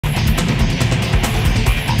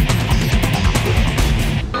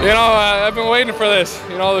I've been waiting for this.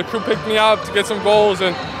 The crew picked me up to get some goals,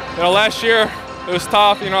 and last year it was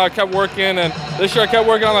tough. I kept working, and this year I kept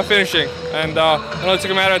working on my finishing. And it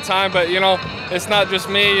took a matter of time, but it's not just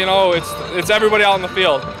me. It's everybody out in the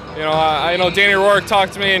field. I know Danny Rourke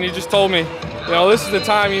talked to me, and he just told me, this is the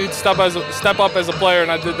time you need to step up as a player,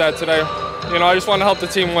 and I did that today. I just wanted to help the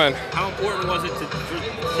team win. How important was it for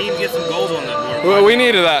the team to get some goals on that board? We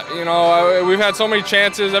needed that. We've had so many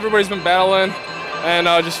chances. Everybody's been battling. And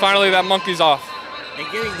just finally that monkey's off. And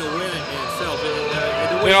getting the win in itself.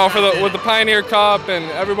 With the Pioneer Cup and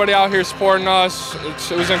everybody out here supporting us,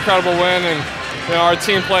 it was an incredible win, and our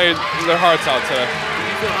team played their hearts out today. Do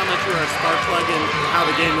you feel how much you were a spark plug and how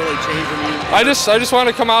the game really changed when you? I just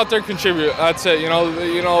wanted to come out there and contribute. That's it.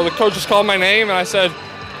 The coaches called my name, and I said,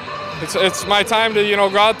 it's my time to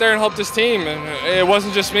go out there and help this team. And it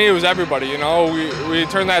wasn't just me; it was everybody. We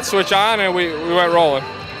turned that switch on, and we went rolling.